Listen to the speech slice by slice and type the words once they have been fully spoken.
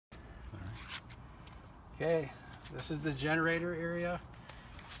Okay, this is the generator area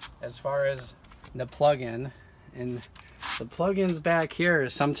as far as the plug-in. And the plug-ins back here,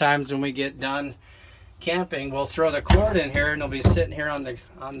 sometimes when we get done camping, we'll throw the cord in here and it'll be sitting here on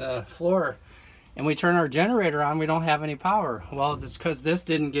the floor, and we turn our generator on, we don't have any power. Well, it's because this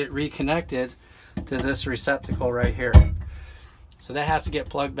didn't get reconnected to this receptacle right here. So that has to get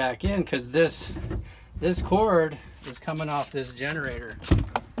plugged back in, because this cord is coming off this generator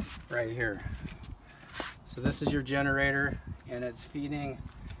right here. So this is your generator, and it's feeding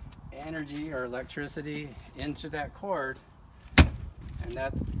energy or electricity into that cord, and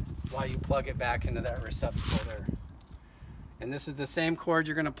that's why you plug it back into that receptacle there. And this is the same cord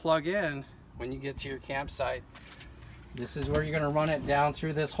you're going to plug in when you get to your campsite. This is where you're going to run it down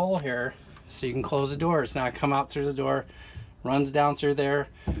through this hole here, so you can close the door. It's not come out through the door, runs down through there,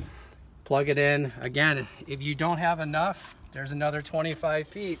 plug it in. Again, if you don't have enough, there's another 25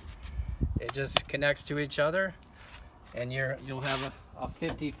 feet. It just connects to each other, and you'll have a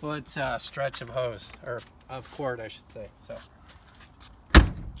 50-foot stretch of hose, or of cord, I should say. So,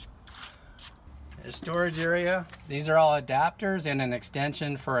 the storage area. These are all adapters and an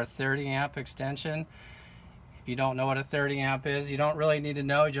extension for a 30 amp extension. If you don't know what a 30 amp is, you don't really need to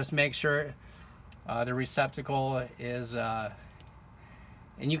know. Just make sure the receptacle is, and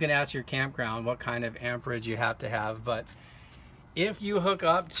you can ask your campground what kind of amperage you have to have, but if you hook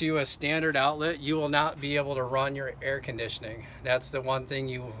up to a standard outlet, you will not be able to run your air conditioning. That's the one thing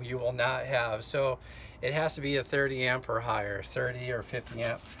you will not have. So it has to be a 30 amp or higher, 30 or 50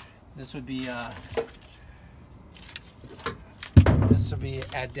 amp. This would be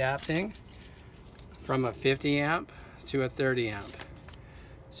adapting from a 50 amp to a 30 amp.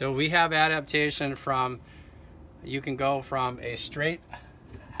 So we have adaptation from, you can go from a straight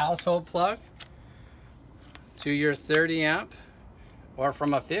household plug to your 30 amp, or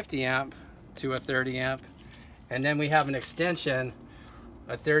from a 50 amp to a 30 amp. And then we have an extension,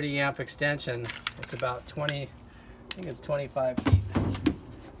 a 30 amp extension. It's about 20, I think it's 25 feet.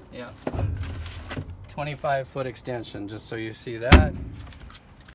 Yeah, 25 foot extension, just so you see that.